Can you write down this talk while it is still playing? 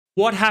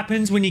What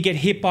happens when you get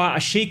hit by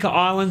Ashika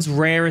Island's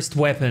rarest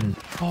weapon?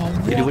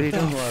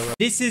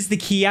 This is the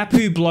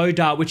Kiapu blow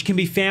dart, which can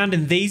be found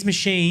in these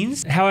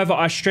machines. However,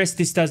 I stress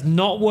this does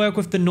not work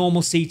with the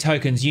normal sea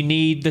tokens. You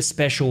need the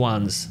special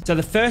ones. So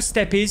the first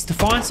step is to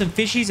find some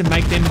fishies and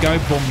make them go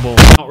boom boom.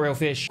 Not real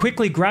fish.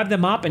 Quickly grab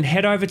them up and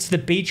head over to the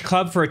beach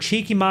club for a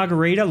cheeky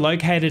margarita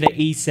located at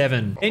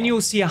E7. Then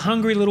you'll see a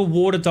hungry little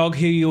water dog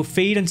who you'll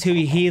feed until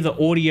you hear the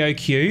audio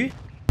cue,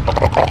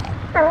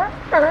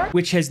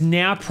 which has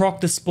now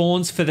procced the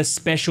spawns for the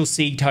special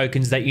seed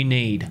tokens that you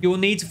need. You will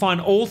need to find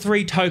all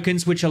 3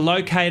 tokens, which are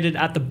located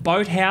at the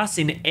boathouse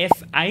in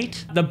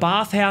F8, the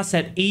bathhouse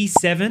at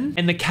E7,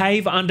 and the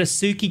cave under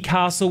Suki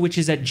Castle, which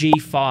is at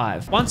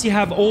G5. Once you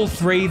have all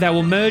 3, they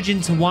will merge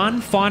into one,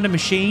 find a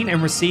machine,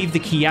 and receive the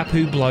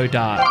Kiapu blow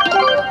dart.